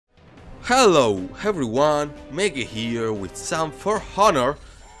Hello everyone, Mege here with some For Honor.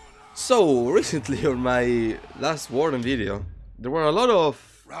 So recently on my last Warden video, there were a lot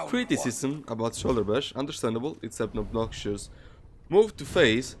of criticism about Shoulder Bash, understandable, it's an obnoxious move to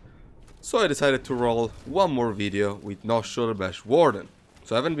face. So I decided to roll one more video with no Shoulder Bash Warden.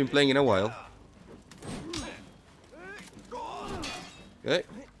 So I haven't been playing in a while. Okay.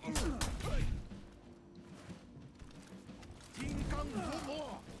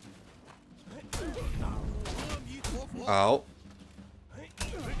 Ow.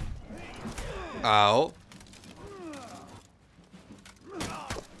 Ow.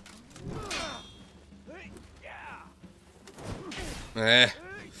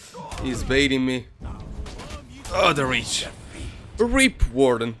 He's baiting me. Oh, the reach. Rip,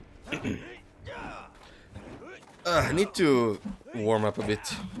 Warden. I need to warm up a bit.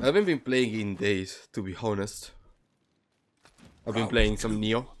 I haven't been playing in days, to be honest. I've been playing some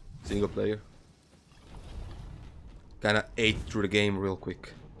Neo, single player. Kinda ate through the game real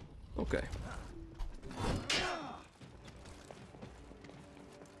quick. Okay.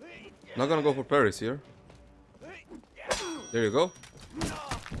 Not gonna go for parries here. There you go.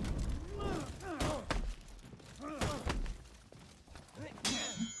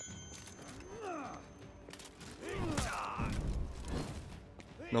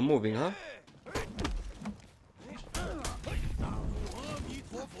 Not moving, huh?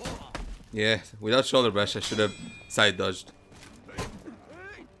 Yeah, without shoulder bash I should have side dodged.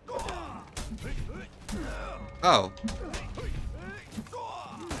 Oh.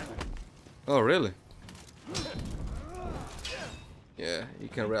 Oh, really? Yeah, you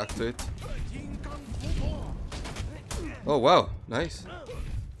can react to it. Oh, wow, nice.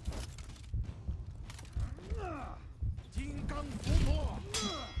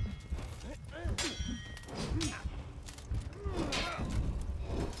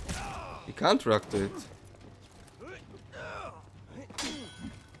 You can't react to it.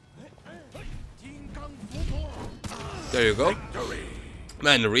 There you go.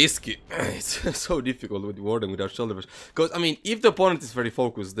 Man, risky. It's so difficult with Warden without shoulder bash. Because, I mean, if the opponent is very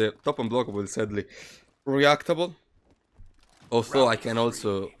focused, the top unblockable is sadly reactable. Although I can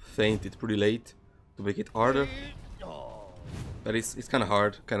also feint it pretty late to make it harder. But it's kind of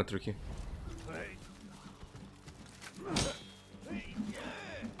hard, kind of tricky.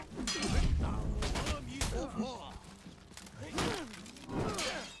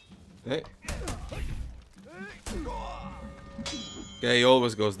 Okay. Yeah, he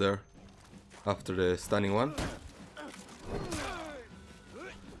always goes there after the stunning one.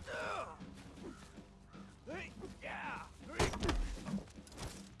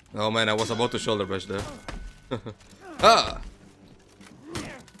 Oh man, I was about to shoulder bash there. Ah!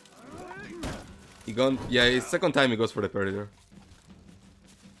 He gone. Yeah, it's second time he goes for the parry there.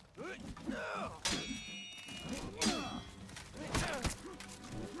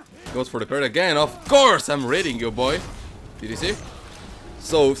 Goes for the parry again. Of course, I'm reading you, boy. Did you see?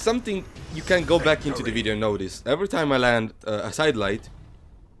 So something you can go back into the video and notice. Every time I land a side light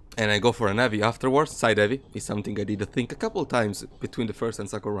and I go for an heavy afterwards, side heavy is something I did think a couple times between the first and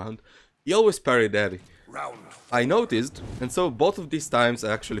second round. He always parried the heavy. I noticed, and so both of these times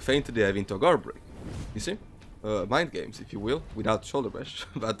I actually feinted the heavy into a guard break. You see? Mind games, if you will, without shoulder bash,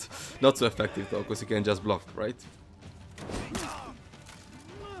 but not so effective though, because you can just block, right?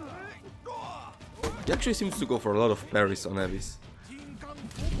 He actually seems to go for a lot of parries on heavies.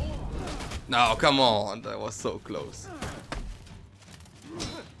 No, come on, that was so close.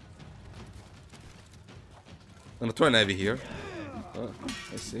 I'm gonna try an heavy here. Oh,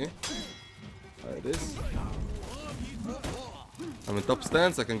 I see. Like this. I'm in top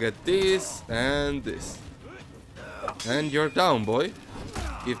stance, I can get this and this. And you're down, boy.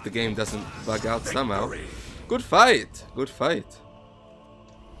 If the game doesn't bug out somehow. Good fight, good fight.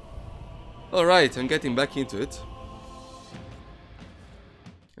 Alright, I'm getting back into it.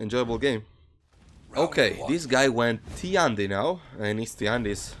 Enjoyable game. Okay, this guy went Tiandi now, and his Tiandi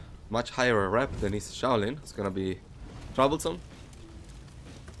is much higher a rep than his Shaolin. It's gonna be troublesome.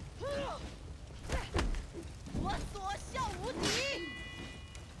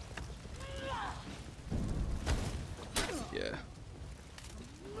 Yeah.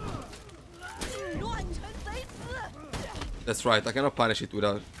 That's right, I cannot punish it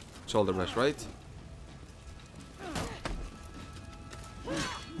without shoulder bash, right?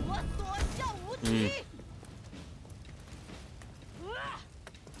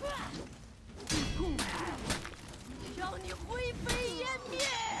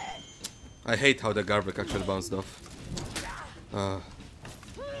 I hate how the garbage actually bounced off.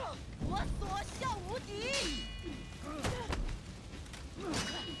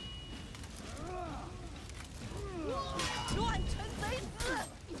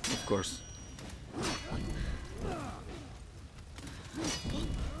 course.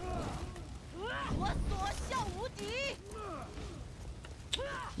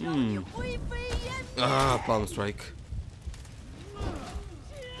 Ah, palm strike.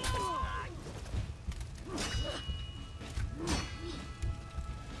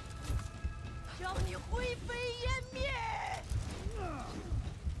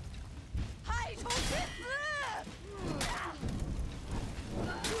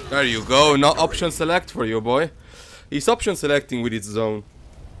 There you go, no option select for you, boy. He's option selecting with its zone.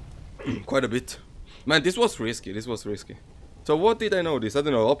 Quite a bit. Man, this was risky, this was risky. So what did I notice? I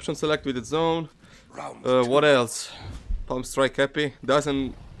don't know, option select with its zone. What else? Palm strike happy.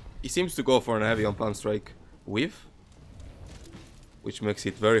 Doesn't... He seems to go for an heavy on palm strike with. Which makes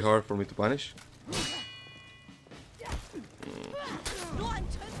it very hard for me to punish.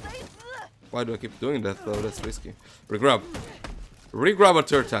 Why do I keep doing that though? That's risky. Regrab. Regrab a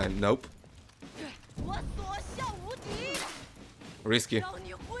third time. Nope. Risky.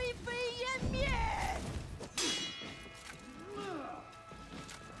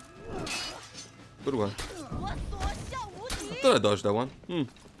 Good one. I thought I dodged that one.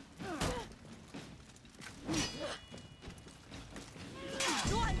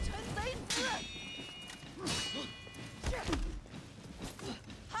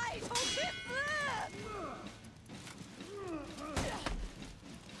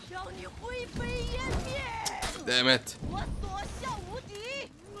 Damn it.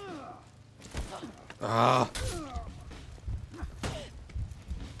 Ah.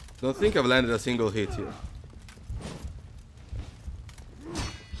 Don't think I've landed a single hit here.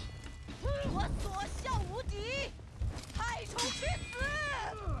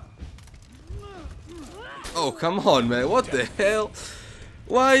 Oh, come on, man. What the hell?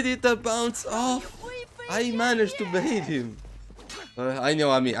 Why did that bounce off? I managed to bait him. I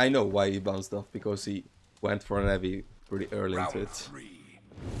know why he bounced off, because he went for an heavy pretty early into it.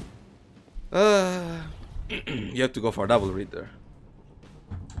 You have to go for a double read there.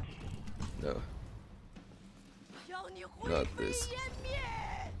 No. Not this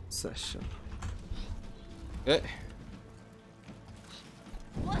session. Okay.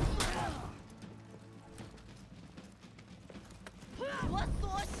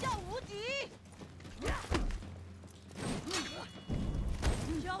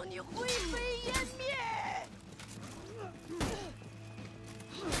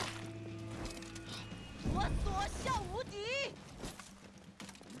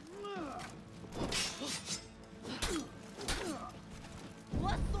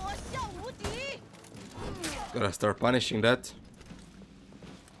 Gotta start punishing that.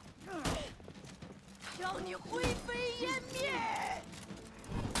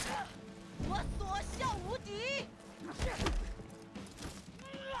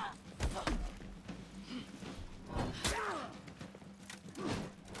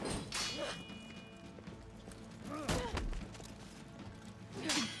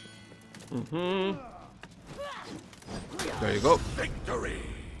 There you go. Victory.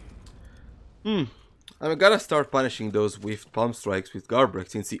 I gotta start punishing those with palm strikes with guard break,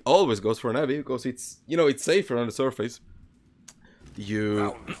 since he always goes for an heavy, because it's, you know, it's safer on the surface.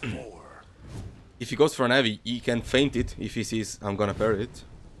 You if he goes for an heavy, he can feint it if he sees I'm gonna parry it.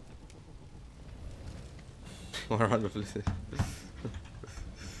 100%.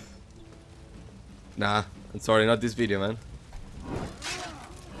 Nah, I'm sorry, not this video, man.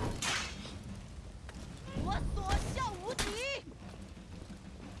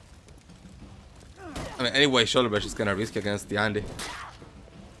 I mean, anyway, shoulder bash is kinda risky against the Andy.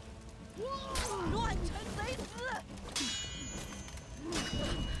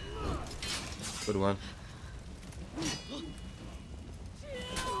 Good one.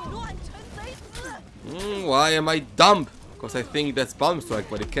 Why am I dumb? Because I think that's palm strike,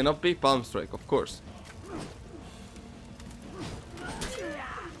 but it cannot be palm strike, of course.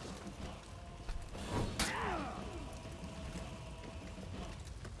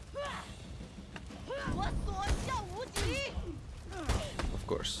 Of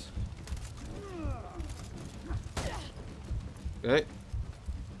course. Okay.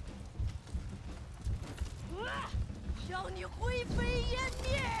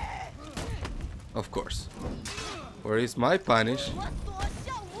 Of course. Where is my punish?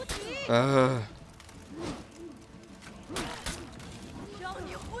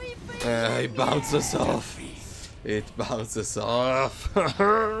 It bounces off. It bounces off.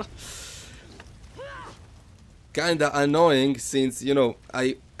 Kinda annoying, since, you know,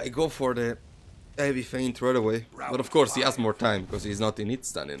 I go for the heavy feint right away. But of course he has more time, because he's not in hit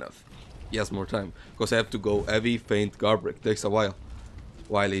stun enough. He has more time, because I have to go heavy feint guard break. Takes a while.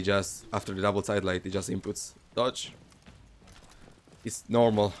 while he just, after the double side light, he just inputs dodge. It's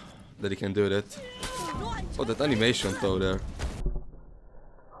normal that he can do that. Oh, that animation though there.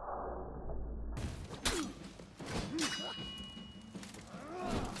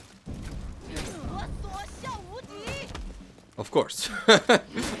 Of course.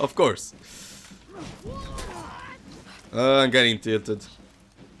 Of course. I'm getting tilted.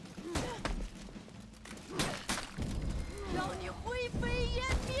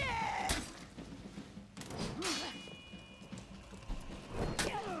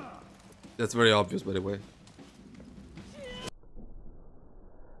 That's very obvious, by the way.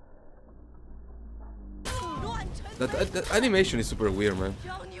 That animation is super weird, man.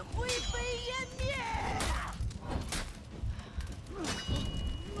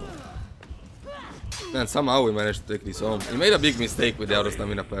 Man, somehow we managed to take this home. He made a big mistake with the auto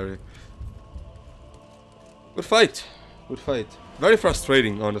stamina parry. Good fight. Good fight. Very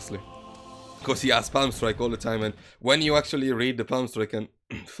frustrating, honestly. Because he has palm strike all the time, and when you actually read the palm strike and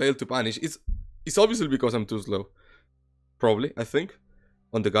fail to punish, it's obviously because I'm too slow. Probably, I think.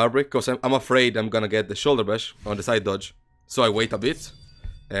 On the guard break, because I'm afraid I'm gonna get the shoulder bash on the side dodge. So I wait a bit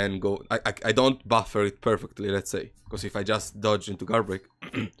and go. I don't buffer it perfectly, let's say. Because if I just dodge into guard break,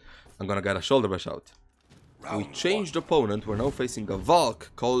 I'm gonna get a shoulder bash out. We changed opponent. We're now facing a Valk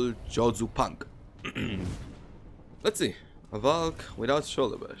called Jozu Punk. Let's see. A Valk without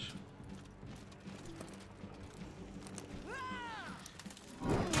shoulder bash.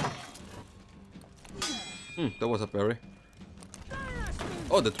 That was a parry.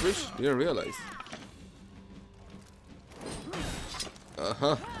 Oh, the Trish? Didn't realize.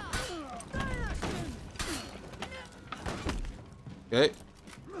 Uh-huh. Okay.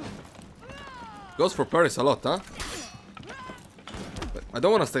 Goes for parries a lot, huh? But I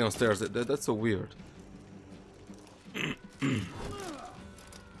don't want to stay on stairs. That's so weird. Yeah.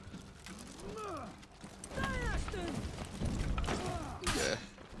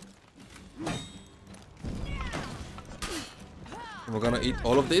 We're gonna eat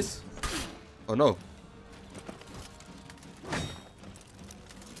all of this? Oh no.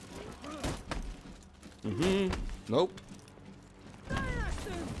 Nope.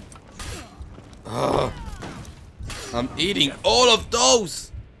 Ah, I'm eating all of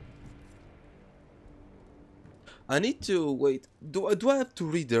those! I need to wait. Do I have to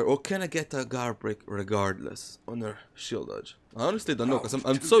read her, or can I get a guard break regardless on her shield dodge? I honestly don't know, because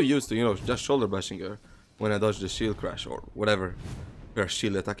I'm so used to, you know, just shoulder bashing her when I dodge the shield crash or whatever her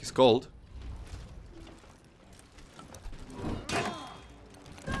shield attack is called.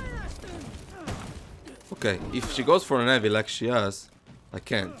 Okay, if she goes for an heavy like she has, I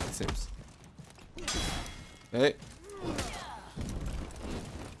can't, it seems. Okay.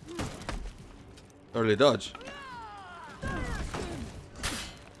 Early dodge.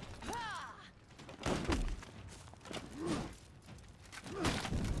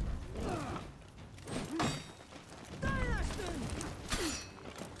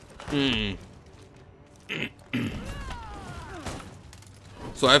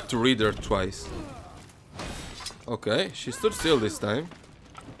 So I have to read her twice. Okay, she stood still this time.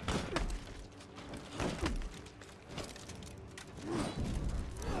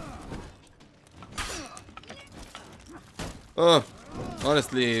 Oh,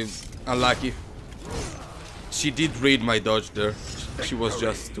 honestly, unlucky. She did read my dodge there. She was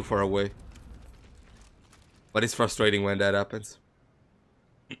just too far away. But it's frustrating when that happens.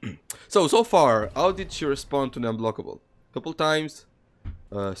 So far, how did she respond to the unblockable? Couple times.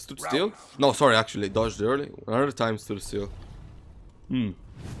 Stood still? No, sorry, actually, dodged early. Another time stood still.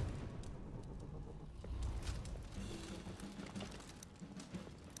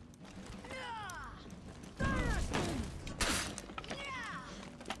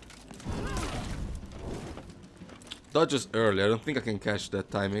 Dodges early. I don't think I can catch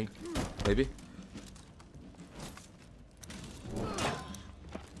that timing. Maybe.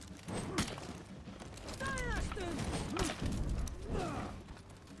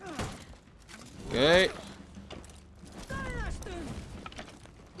 Okay.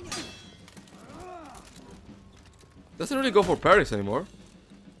 Doesn't really go for parries anymore.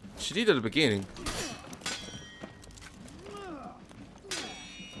 She did at the beginning.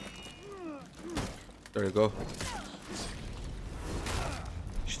 There you go.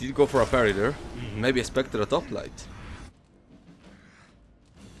 She did go for a parry there. Maybe expected a top light.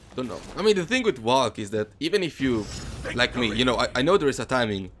 Don't know. I mean, the thing with Walk is that even if you, like me, you know, I know there is a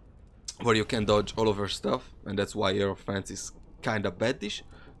timing where you can dodge all of her stuff, and that's why Air of Fence is kinda badish,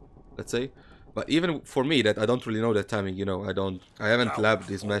 let's say. But even for me, that I don't really know that timing, you know, I haven't labbed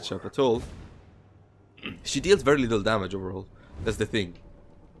this matchup at all. She deals very little damage overall. That's the thing.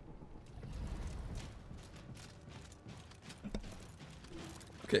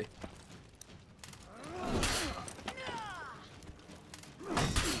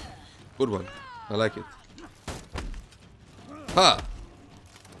 Good one. I like it. Ha!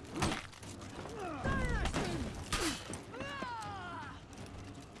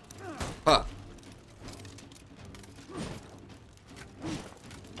 Ha!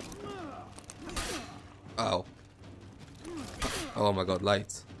 Ow. Oh my god,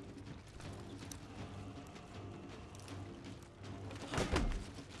 lights.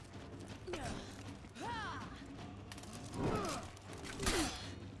 Yeah,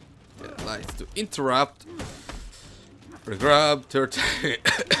 lights to interrupt. Regrab, third.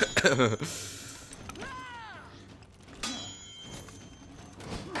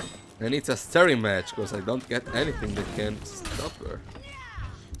 And it's a staring match because I don't get anything that can stop her.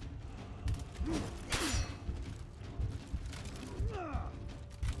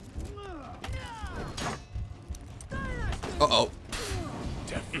 Uh-oh.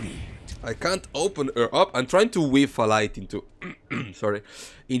 I can't open her up. I'm trying to weave a light into sorry,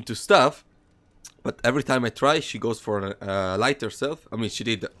 into stuff, but every time I try she goes for a light herself. I mean, she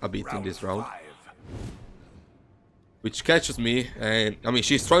did a bit in this round, which catches me, and I mean,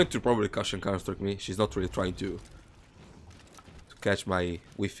 she's trying to probably caution construct me. She's not really trying to catch my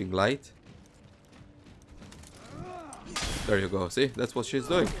whiffing light. There you go, see? That's what she's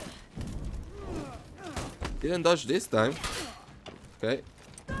doing. Didn't dodge this time. Okay.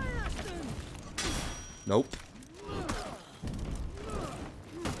 Nope.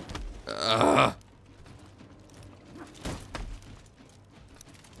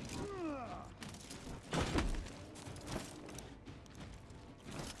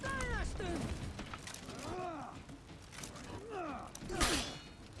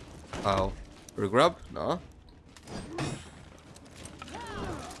 Ow. Regrab? No.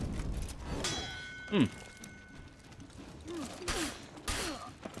 Hmm.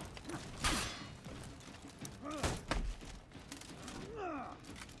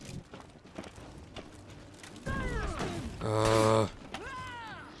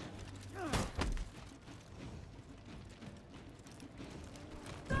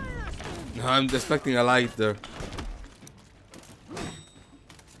 No, I'm expecting a light there.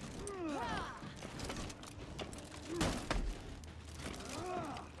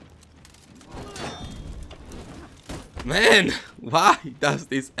 Man, why does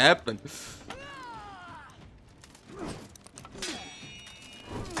this happen?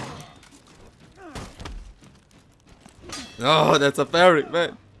 Oh, that's a parry,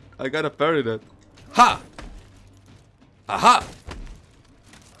 man. I gotta parry that. Ha! Aha!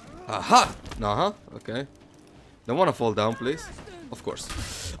 Aha! Uh-huh, okay. Don't wanna fall down, please. Of course.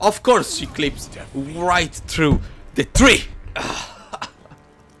 Of course she clips right through the tree!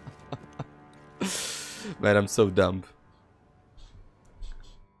 Man, I'm so dumb.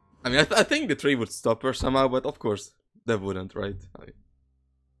 I mean, I think the tree would stop her somehow, but of course, that wouldn't, right? I mean,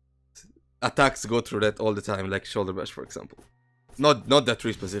 attacks go through that all the time, like shoulder bash, for example. Not that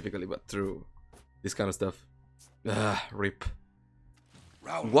tree specifically, but through this kind of stuff. Rip.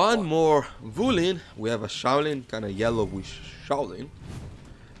 One more Wulin. We have a Shaolin, kind of yellowish Shaolin.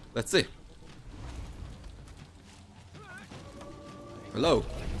 Let's see. Hello,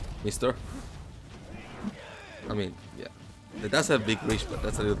 mister. I mean, yeah. It does have big reach, but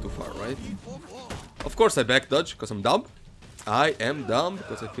that's a little too far, right? Of course I back dodge, because I'm dumb. I am dumb,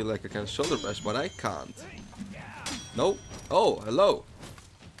 because I feel like I can shoulder bash, but I can't. No. Oh, hello.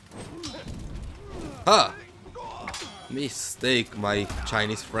 Ha! Mistake, my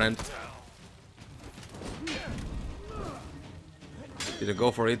Chinese friend. Didn't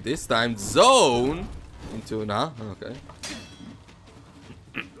go for it this time. Zone! Into, nah, okay.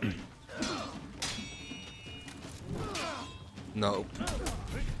 Nope.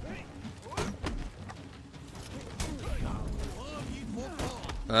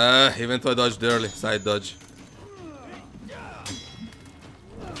 Even though I dodged early, side dodge.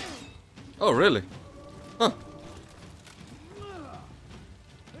 Oh, really? Huh.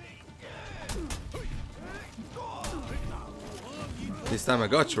 This time I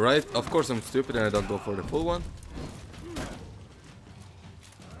got you, right? Of course I'm stupid and I don't go for the full one.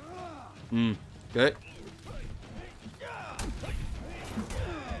 Okay.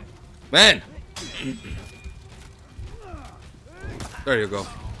 Man! There you go.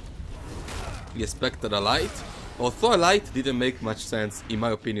 We expected a light. Although a light didn't make much sense, in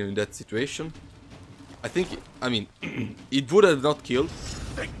my opinion, in that situation. I think, I mean, it would have not killed.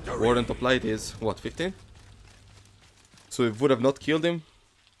 Warden top light is, what, 15? So it would have not killed him.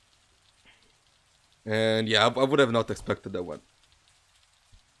 And yeah, I would have not expected that one.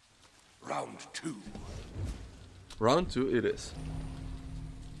 Round 2. Round 2 it is.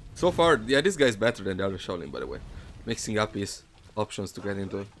 So far, yeah, this guy's better than the other Shaolin, by the way. Mixing up his options to get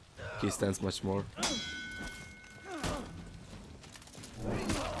into key stands much more.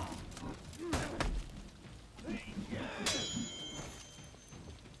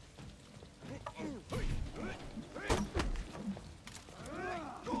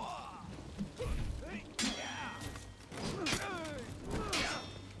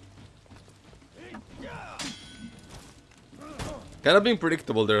 Kind of being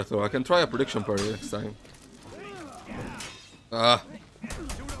predictable there, though. I can try a prediction parry next time.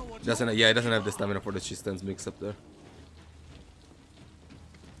 Doesn't, yeah, it doesn't have the stamina for the cheese stands mix up there.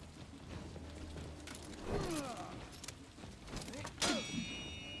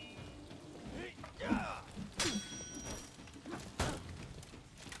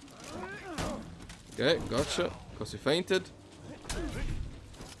 Okay, gotcha. Because he fainted.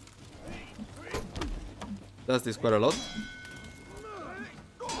 Does this quite a lot.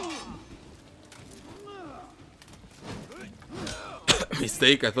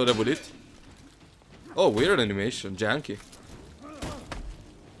 Mistake, I thought I would hit. Oh, weird animation, janky.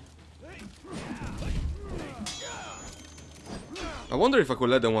 I wonder if I could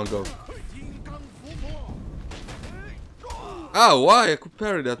let that one go. Ah, why? I could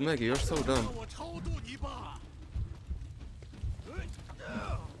parry that, Mege. You're so dumb.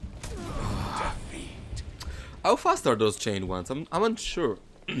 How fast are those chain ones? I'm unsure.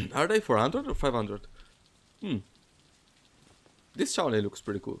 Are they 400 or 500? This Shaolin looks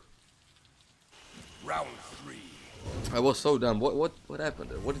pretty cool. Round 3. I was so dumb. What happened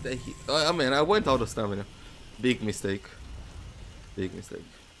there? What did I hit? I mean, I went out of stamina. Big mistake. Big mistake.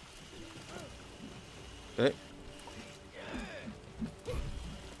 Okay.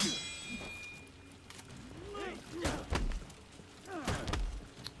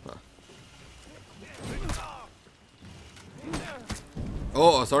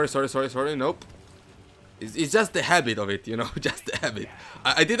 Oh, sorry. Nope. It's just the habit of it, you know, just the habit.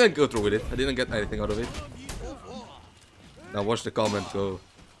 I didn't go through with it. I didn't get anything out of it. Now watch the comment go.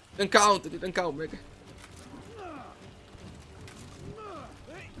 It didn't count, Mege.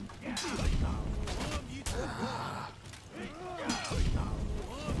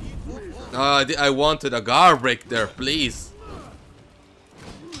 I wanted a guard break there, please.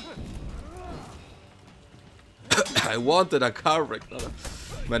 I wanted a guard break.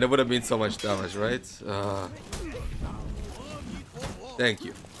 Man, it would have been so much damage, right? Thank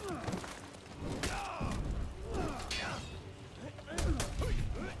you.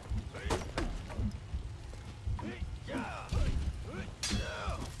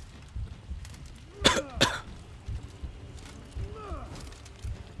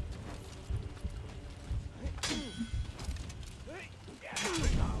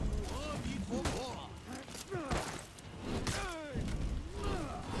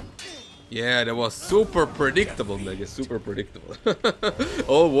 Yeah, that was super predictable, Mege. Super predictable.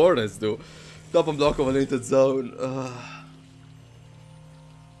 All Wardens do. Top and block of a limited zone.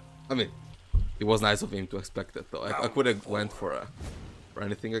 I mean, it was nice of him to expect that, though. I could have went for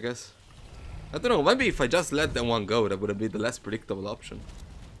anything, I guess. I don't know. Maybe if I just let that one go, that would have been the less predictable option.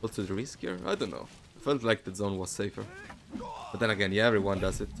 What's the risk here? I don't know. I felt like the zone was safer. But then again, yeah, everyone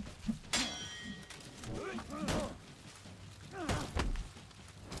does it.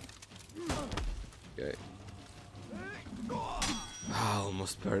 Okay. Ah,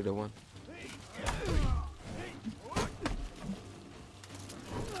 almost parried the one.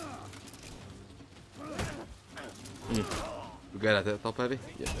 You get at the top heavy?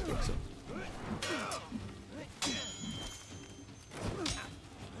 Yeah, I think so.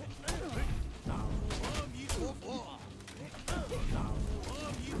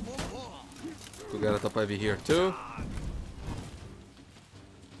 We got a top heavy here too.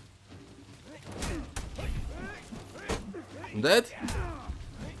 I'm dead.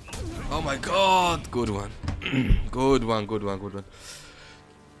 Oh my god, good one. Good one.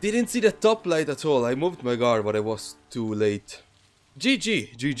 Didn't see the top light at all. I moved my guard, but I was too late.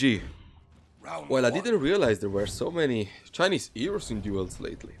 GG. Well, I didn't realize there were so many Chinese heroes in duels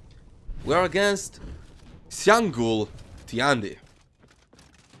lately. We're against Xiangul Tiandi.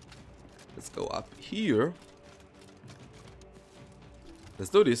 Let's go up here. Let's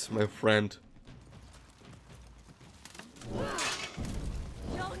do this, my friend.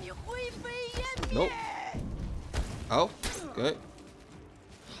 Nope. Oh, okay.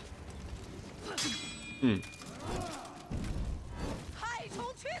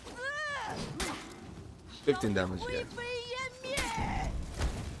 15 damage,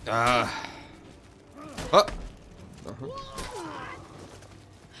 yeah.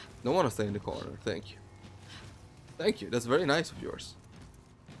 Don't want to stay in the corner, thank you. Thank you, that's very nice of yours.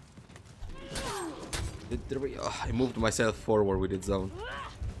 I moved myself forward with its zone.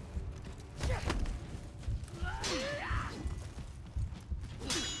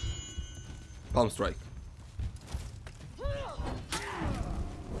 Palm strike.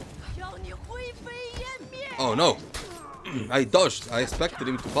 Oh no! I dodged. I expected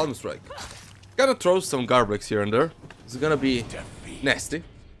him to palm strike. Gonna throw some garbage here and there. It's gonna be nasty.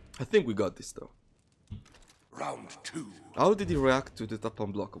 I think we got this though. Round 2. How did he react to the top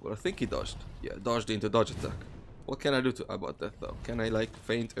unblockable? I think he dodged. Yeah, dodged into dodge attack. What can I do about that though? Can I like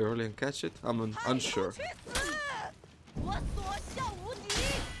feint early and catch it? I'm unsure.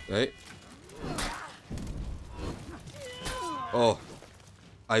 Okay. Oh,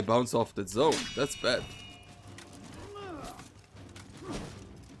 I bounce off that zone. That's bad.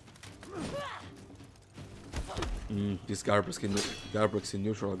 These Garbricks in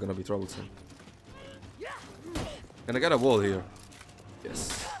neutral are gonna be troublesome. Can I get a wall here?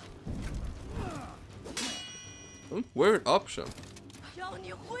 Yes. Weird option.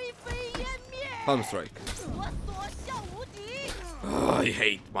 Palm strike. Oh, I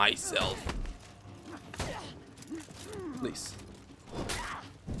hate myself. Please.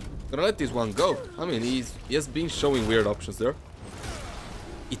 Gonna let this one go. I mean, he has been showing weird options there.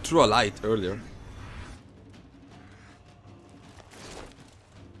 He threw a light earlier.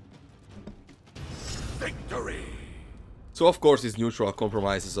 Victory. So of course his neutral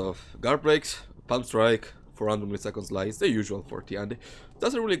compromises of guard breaks, palm strike, 400 milliseconds lights, the usual for Tiandi.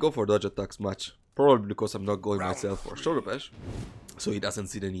 Doesn't really go for dodge attacks much. Probably because I'm not going myself for shoulder bash. So he doesn't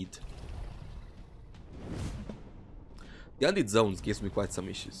see the need. The undead zones gives me quite some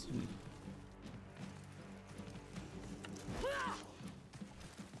issues.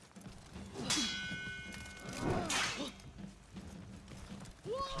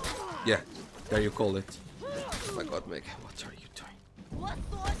 Yeah, there you call it. Oh my god, Mege, what are you doing?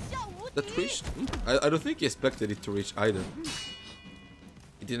 That reached? I don't think he expected it to reach either.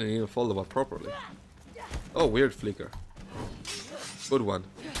 He didn't even follow up properly. Oh, weird flicker. Good one.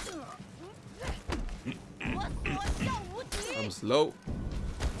 I'm slow.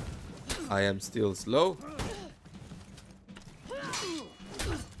 I am still slow.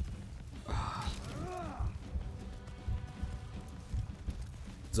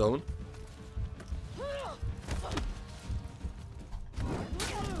 Zone.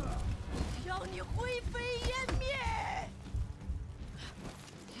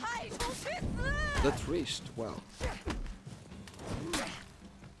 That reached. Wow.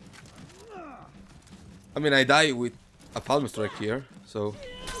 I mean, I die with a palm strike here, so...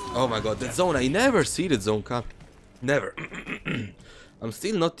 Oh my god, that zone, I never see that zone come. Never. I'm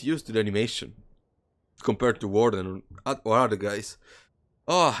still not used to the animation. Compared to Warden or other guys.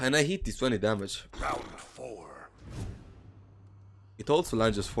 Oh, and I hit this 20 damage. Round 4. It also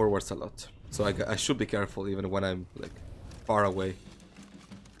lunges forwards a lot. So I should be careful even when I'm, like, far away.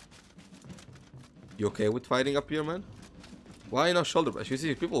 You okay with fighting up here, man? Why not shoulder bash? You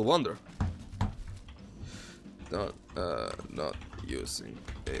see, people wonder. Not using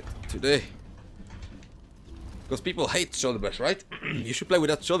it today. Because people hate shoulder bash, right? You should play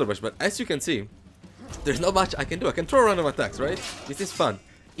without shoulder bash, but as you can see, there's not much I can do. I can throw random attacks, right? This is fun.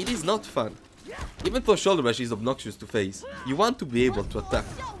 It is not fun. Even though shoulder bash is obnoxious to face, you want to be able to attack.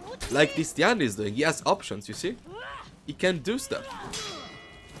 Like this Tiandi is doing. He has options, you see? He can do stuff.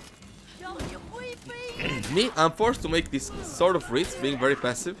 Me, I'm forced to make this sort of reads, being very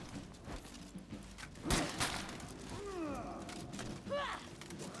passive.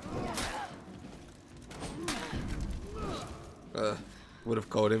 Would have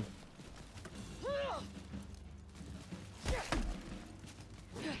caught him.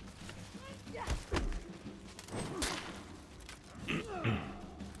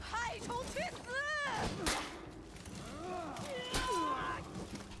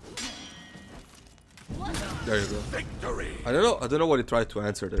 There you go. Victory. I don't know what he tried to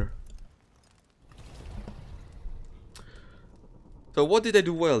answer there. So what did I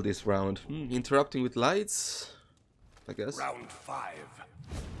do well this round? Interrupting with lights, I guess. Round 5.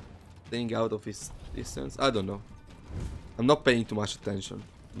 Staying out of his distance. I don't know. I'm not paying too much attention.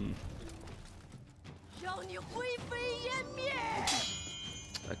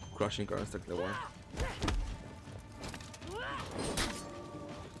 Like crushing cards like the one.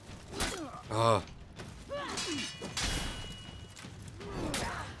 Ah.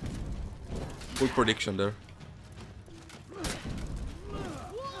 Full prediction there.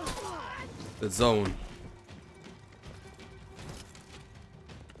 The zone.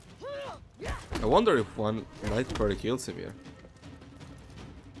 I wonder if one light party kills him here.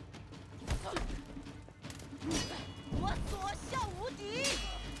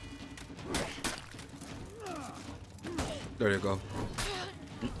 There you go.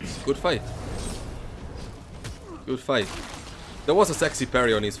 Good fight. Good fight. There was a sexy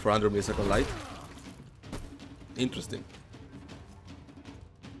parry on his 400 millisecond light. Interesting.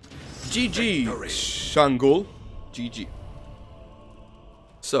 GG, Shangul. GG.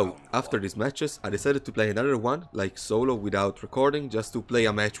 So, after these matches, I decided to play another one, like solo without recording, just to play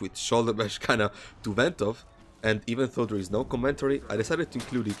a match with shoulder bash kinda to vent off. And even though there is no commentary, I decided to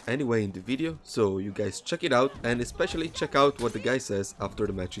include it anyway in the video, so you guys check it out, and especially check out what the guy says after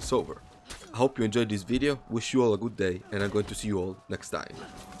the match is over. I hope you enjoyed this video, wish you all a good day, and I'm going to see you all next time.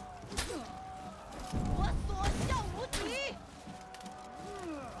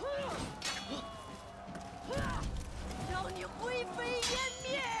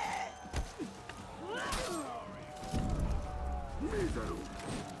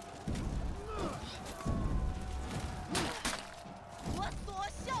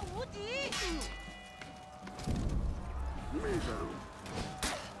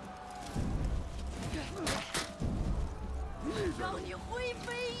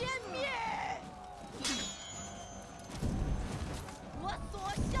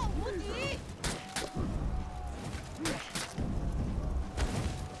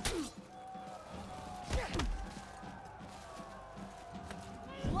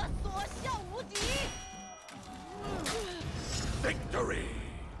 Victory!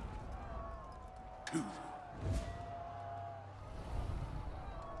 2.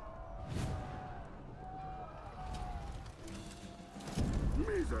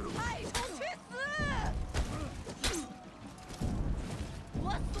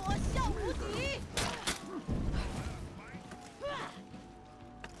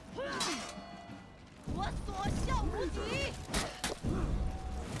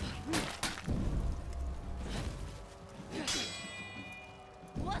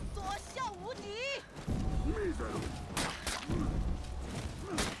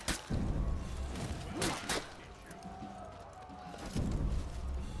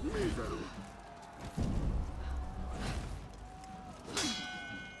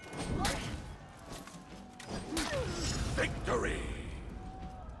 Victory!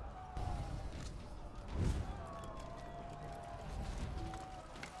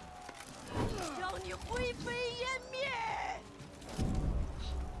 让你灰飞烟灭！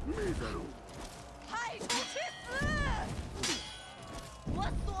太冲去死！我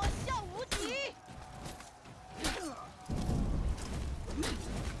所向无敌！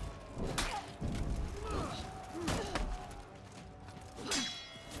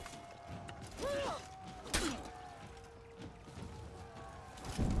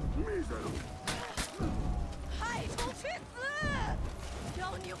太冲去死！让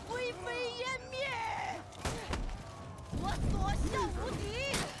你灰飞烟灭！我所向无敌！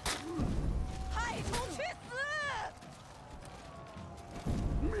太冲去死！